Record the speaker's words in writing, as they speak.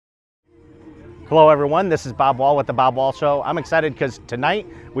Hello everyone, this is Bob Wahl with the Bob Wahl Show. I'm excited because tonight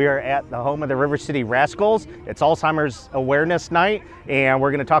we are at the home of the River City Rascals. It's Alzheimer's Awareness Night, and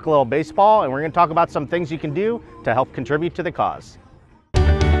we're going to talk a little baseball, and we're going to talk about some things you can do to help contribute to the cause.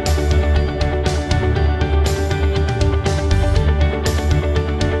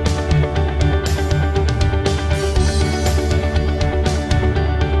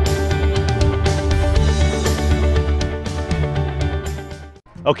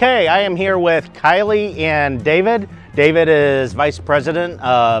 Okay, I am here with Kylie and David. David is Vice President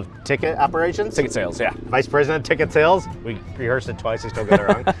of Ticket Operations. Ticket Sales, yeah. Vice President of Ticket Sales. We rehearsed it twice, I still got it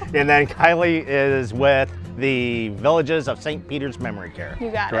wrong. And then Kylie is with the Villages of St. Peter's Memory Care. You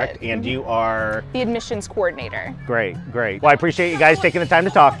got correct? it. And you are? The Admissions Coordinator. Great, great. Well, I appreciate you guys taking the time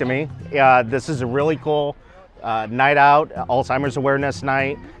to talk to me. This is a really cool night out, Alzheimer's Awareness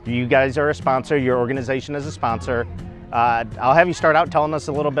Night. You guys are a sponsor, your organization is a sponsor. I'll have you start out telling us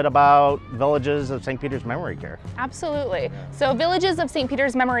a little bit about Villages of St. Peter's Memory Care. Absolutely. So Villages of St.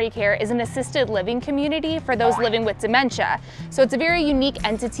 Peter's Memory Care is an assisted living community for those living with dementia. So it's a very unique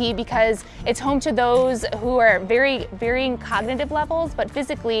entity because it's home to those who are varying cognitive levels, but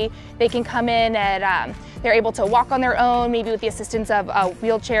physically they can come in and they're able to walk on their own, maybe with the assistance of a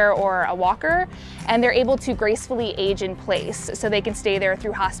wheelchair or a walker, and they're able to gracefully age in place so they can stay there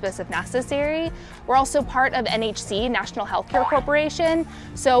through hospice if necessary. We're also part of NHC, National Healthcare Corporation,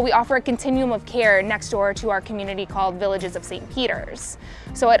 so we offer a continuum of care next door to our community called Villages of St. Peter's.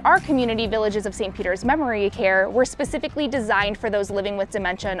 So at our community, Villages of St. Peter's Memory Care, we're specifically designed for those living with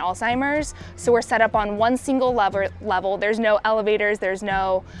dementia and Alzheimer's. So we're set up on one single level. There's no elevators, there's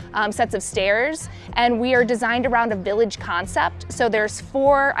no sets of stairs, and we are designed around a village concept. So there's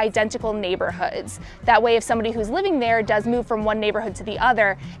 4 identical neighborhoods. That way, if somebody who's living there does move from one neighborhood to the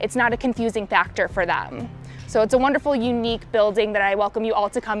other, it's not a confusing factor for them. So it's a wonderful, unique building that I welcome you all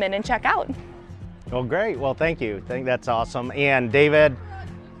to come in and check out. Well, great. Well, thank you. I think that's awesome. And David,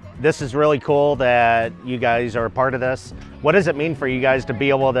 this is really cool that you guys are a part of this. What does it mean for you guys to be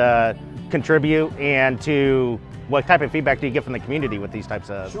able to contribute, and to what type of feedback do you get from the community with these types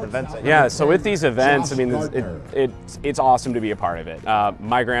of events? Yeah, so with these events, I mean, it's awesome to be a part of it.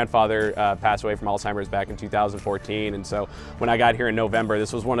 My grandfather passed away from Alzheimer's back in 2014, and so when I got here in November,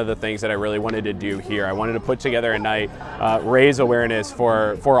 this was one of the things that I really wanted to do here. I wanted to put together a night, raise awareness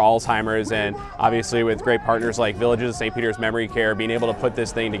for Alzheimer's, and obviously with great partners like Villages of St. Peter's Memory Care, being able to put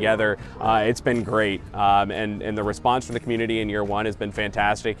this thing together, it's been great. And the response from the community in year 1 has been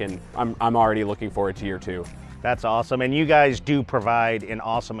fantastic, and I'm already looking forward to year 2. That's awesome, and you guys do provide an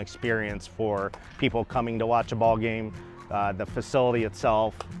awesome experience for people coming to watch a ball game. The facility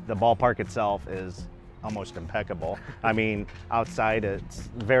itself, the ballpark itself, is almost impeccable. I mean, outside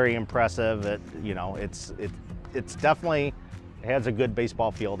it's very impressive. It's definitely has a good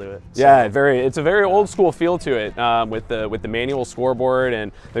baseball feel to it. So. Yeah, it's a very old school feel to it, with the manual scoreboard,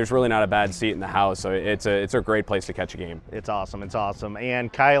 and there's really not a bad seat in the house, so it's a great place to catch a game. It's awesome, it's awesome.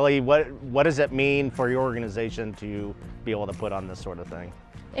 And Kylie, what does it mean for your organization to be able to put on this sort of thing?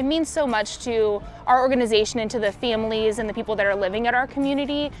 It means so much to our organization and to the families and the people that are living at our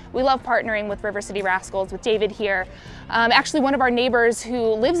community. We love partnering with River City Rascals, with David here. Actually, one of our neighbors who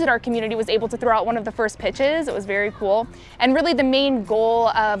lives at our community was able to throw out one of the first pitches. It was very cool. And really the main goal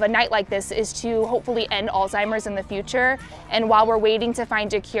of a night like this is to hopefully end Alzheimer's in the future. And while we're waiting to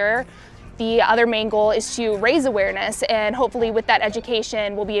find a cure, the other main goal is to raise awareness, and hopefully with that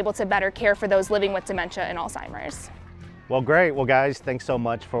education, we'll be able to better care for those living with dementia and Alzheimer's. Well, great. Well, guys, thanks so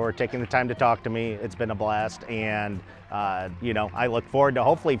much for taking the time to talk to me. It's been a blast, and I look forward to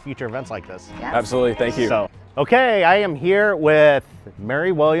hopefully future events like this. Yes. Absolutely, thank you. So, okay, I am here with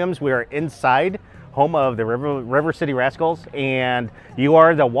Mary Williams. We are inside home of the River City Rascals, and you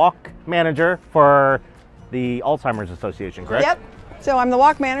are the walk manager for the Alzheimer's Association, correct? Yep. So I'm the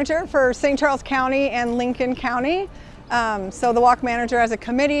walk manager for St. Charles County and Lincoln County. So the walk manager, as a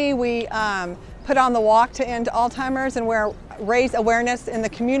committee, we put on the walk to end Alzheimer's, and we're raise awareness in the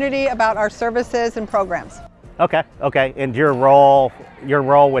community about our services and programs. Okay. And your role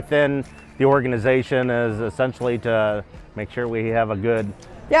within the organization is essentially to make sure we have a good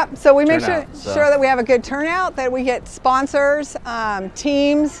Yep. So we make sure that we have a good turnout, that we get sponsors,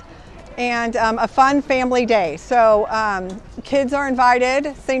 teams, and a fun family day. So kids are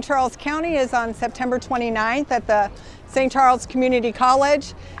invited. St. Charles County is on September 29th at the St. Charles Community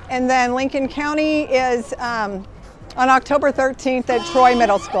College, and then Lincoln County is on October 13th at Troy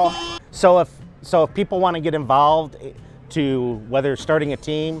Middle School. So if people want to get involved, to whether starting a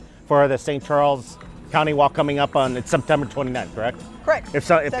team for the St. Charles County Walk coming up on, it's September 29th, correct? Correct. If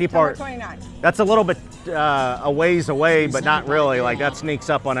people are, 29th. That's a little bit a ways away, but not really. Like that sneaks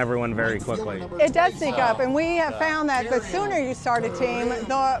up on everyone very quickly. It does sneak up, and we have found that the sooner you start a team,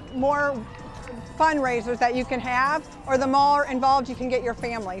 the more fundraisers that you can have, or the more involved you can get your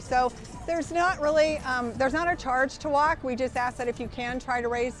family. So there's not really, there's not a charge to walk. We just ask that if you can try to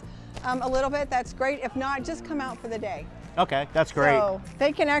raise a little bit, that's great. If not, just come out for the day. Okay, that's great. So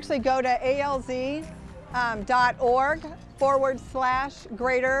they can actually go to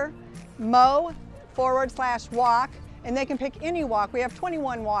alz.org/greater-mo/walk, and they can pick any walk. We have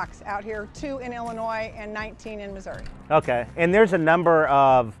 21 walks out here, 2 in Illinois and 19 in Missouri. Okay, and there's a number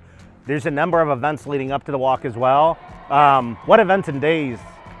of events leading up to the walk as well. What events and days?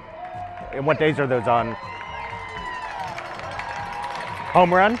 And what days are those on?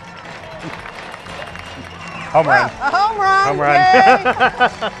 Home run? Home run. A home run. Home run. Yay.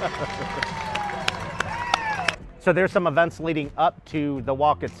 So there's some events leading up to the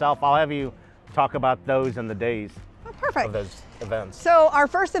walk itself. I'll have you talk about those and the days Perfect. of those events. So our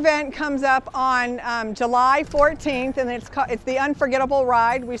first event comes up on July 14th, and it's the Unforgettable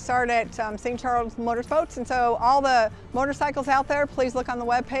Ride. We start at St. Charles Motorsports, and so all the motorcycles out there, please look on the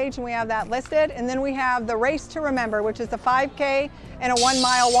webpage, and we have that listed. And then we have the Race to Remember, which is the 5K and a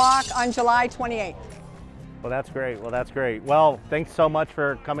 1-mile walk on July 28th. Well, that's great. Well, that's great. Well, thanks so much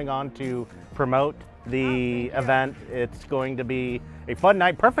for coming on to promote the event. It's going to be a fun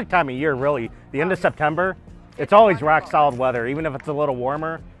night. Perfect time of year, really. The end of September. It's always rock solid weather. Even if it's a little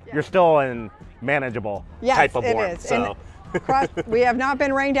warmer, you're still in manageable type of warmth. Yes, it is. We have not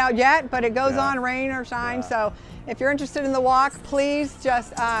been rained out yet, but it goes on, rain or shine. So if you're interested in the walk, please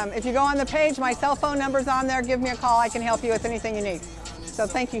just, if you go on the page, my cell phone number's on there. Give me a call. I can help you with anything you need. So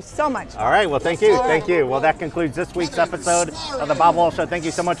thank you so much. All right, well, thank you. Thank you. Well, that concludes this week's episode of the Bob Wahl Show. Thank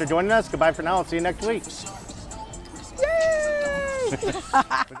you so much for joining us. Goodbye for now. I'll see you next week. Yay!